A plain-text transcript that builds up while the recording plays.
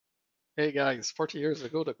Hey guys, 40 years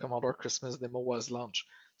ago the Commodore Christmas demo was launched.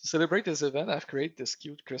 To celebrate this event, I've created this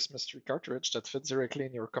cute Christmas tree cartridge that fits directly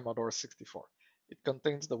in your Commodore 64. It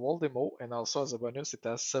contains the whole demo and also as a bonus it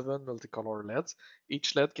has 7 multicolor LEDs.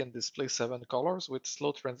 Each LED can display 7 colors with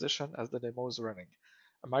slow transition as the demo is running.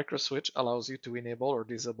 A micro switch allows you to enable or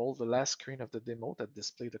disable the last screen of the demo that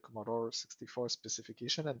display the Commodore 64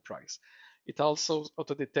 specification and price. It also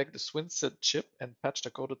auto-detects the swinsid chip and patch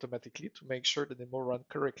the code automatically to make sure the demo runs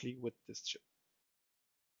correctly with this chip.